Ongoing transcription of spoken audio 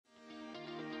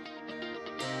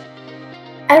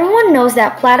Everyone knows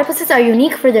that platypuses are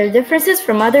unique for their differences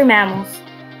from other mammals.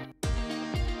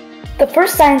 The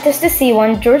first scientist to see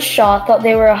one, George Shaw, thought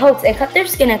they were a hoax and cut their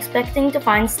skin expecting to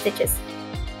find stitches.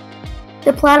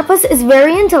 The platypus is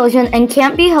very intelligent and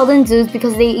can't be held in zoos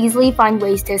because they easily find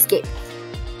ways to escape.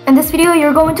 In this video,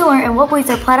 you're going to learn in what ways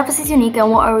are platypuses unique and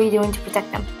what are we doing to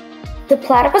protect them. The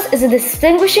platypus is a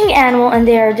distinguishing animal and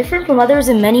they are different from others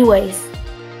in many ways.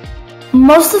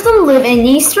 Most of them live in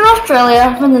eastern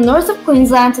Australia, from the north of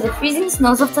Queensland to the freezing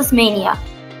snows of Tasmania.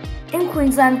 In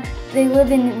Queensland, they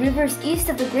live in rivers east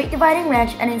of the Great Dividing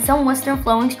Range and in some western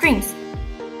flowing streams.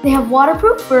 They have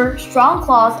waterproof fur, strong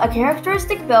claws, a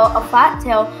characteristic bill, a flat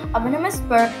tail, a venomous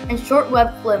spur, and short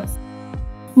webbed limbs.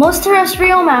 Most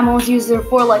terrestrial mammals use their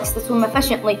forelegs to swim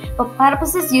efficiently, but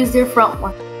platypuses use their front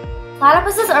ones.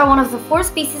 Platypuses are one of the 4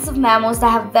 species of mammals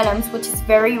that have venoms, which is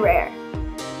very rare.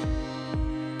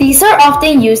 These are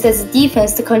often used as a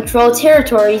defense to control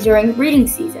territory during breeding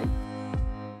season.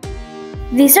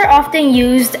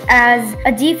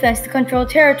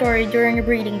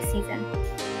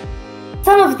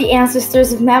 Some of the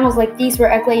ancestors of mammals like these were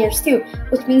egg layers too,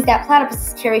 which means that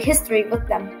platypuses carry history with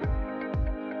them.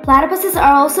 Platypuses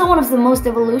are also one of the most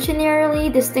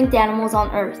evolutionarily distinct animals on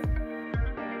Earth.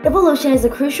 Evolution is a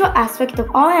crucial aspect of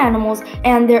all animals,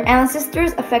 and their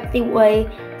ancestors affect the way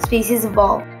species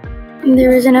evolve.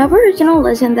 There is an Aboriginal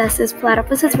legend that says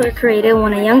platypuses were created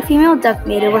when a young female duck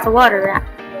mated with a water rat.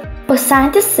 But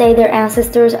scientists say their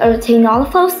ancestors are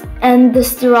Taenolophos and the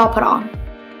Steropodon.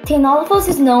 Taenolophos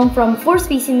is known from 4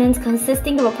 specimens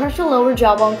consisting of a partial lower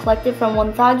jawbone collected from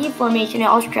Wonthaggi Formation in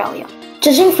Australia.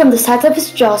 Judging from the size of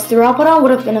its jaw, Steropodon would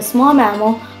have been a small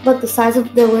mammal, but the size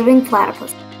of the living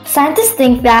platypus. Scientists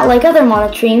think that, like other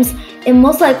monotremes, it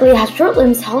most likely has short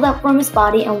limbs held up from its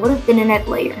body and would have been an egg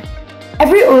layer.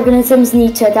 Every organism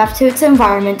needs to adapt to its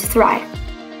environment to thrive.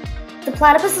 The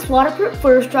platypus's waterproof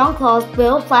fur, strong claws,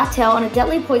 bill, flat tail, and a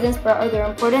deadly poison spur are their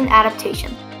important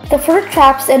adaptation. The fur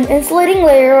traps an insulating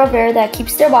layer of air that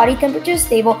keeps their body temperature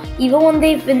stable even when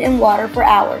they've been in water for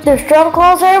hours. Their strong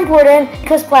claws are important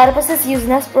because platypuses use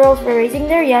nest burrows for raising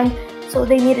their young, so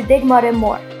they need to dig mud and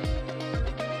more.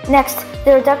 Next,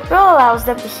 their duck bill allows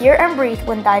them to hear and breathe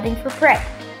when diving for prey.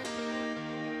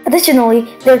 Additionally,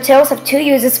 their tails have 2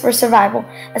 uses for survival,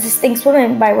 assisting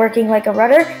swimming by working like a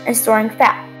rudder and storing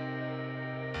fat,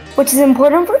 which is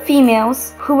important for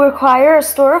females who require a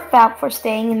store of fat for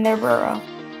staying in their burrow.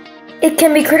 It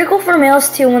can be critical for males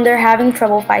too when they're having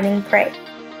trouble finding prey.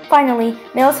 Finally,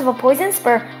 males have a poison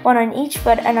spur, one on each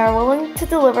foot, and are willing to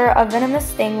deliver a venomous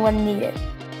sting when needed.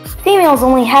 Females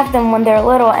only have them when they're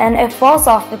little and it falls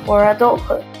off before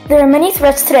adulthood. There are many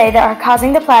threats today that are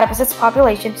causing the platypus's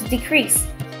population to decrease.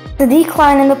 The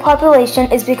decline in the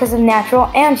population is because of natural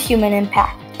and human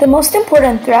impact. The most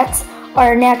important threats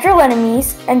are natural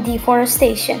enemies and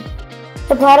deforestation.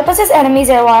 The platypus's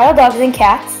enemies are wild dogs and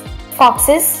cats,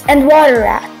 foxes, and water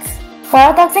rats.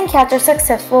 Wild dogs and cats are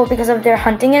successful because of their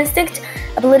hunting instinct,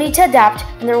 ability to adapt,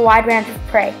 and their wide range of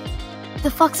prey.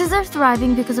 The foxes are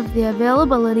thriving because of the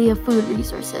availability of food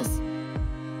resources.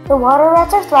 The water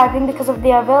rats are thriving because of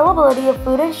the availability of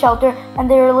food and shelter, and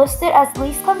they are listed as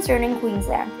least concern in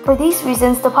Queensland. For these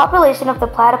reasons, the population of the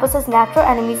platypus's natural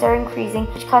enemies are increasing,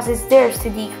 which causes theirs to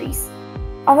decrease.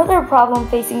 Another problem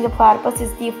facing the platypus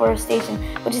is deforestation,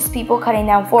 which is people cutting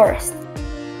down forests.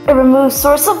 It removes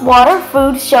source of water,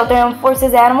 food, shelter, and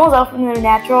forces animals out from their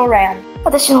natural range.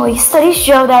 Additionally, studies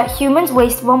show that humans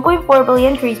waste 1.4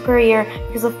 billion trees per year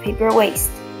because of paper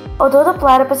waste. Although the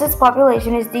platypus's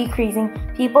population is decreasing,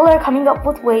 people are coming up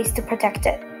with ways to protect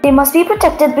it. They must be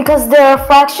protected because they're a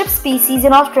flagship species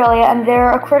in Australia and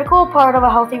they're a critical part of a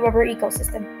healthy river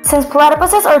ecosystem. Since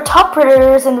platypuses are top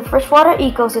predators in the freshwater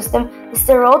ecosystem, it's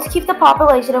their role to keep the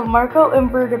population of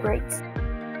macroinvertebrates.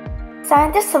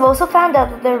 Scientists have also found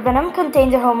out that their venom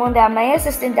contains a hormone that may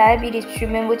assist in diabetes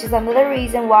treatment, which is another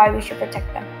reason why we should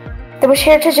protect them. The Bush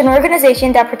Heritage, an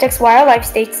organization that protects wildlife,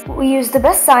 states, "We use the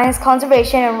best science,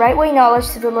 conservation, and right-way knowledge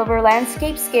to deliver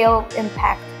landscape-scale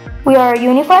impact. We are a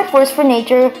unified force for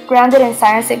nature, grounded in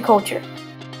science and culture."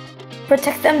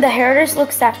 Protect them, the Heritage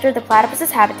looks after the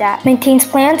platypus's habitat, maintains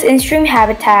plants in-stream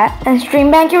habitat, and stream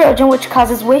bank erosion, which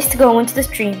causes waste to go into the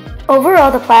stream.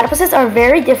 Overall, the platypuses are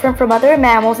very different from other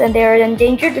mammals and they are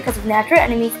endangered because of natural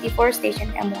enemies,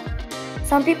 deforestation, and more.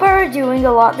 Some people are doing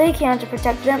a lot they can to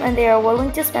protect them and they are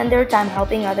willing to spend their time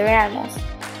helping other animals.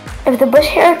 If the Bush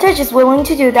Heritage is willing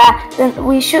to do that, then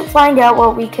we should find out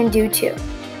what we can do too.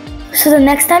 So the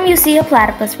next time you see a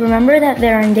platypus, remember that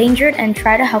they're endangered and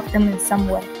try to help them in some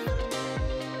way.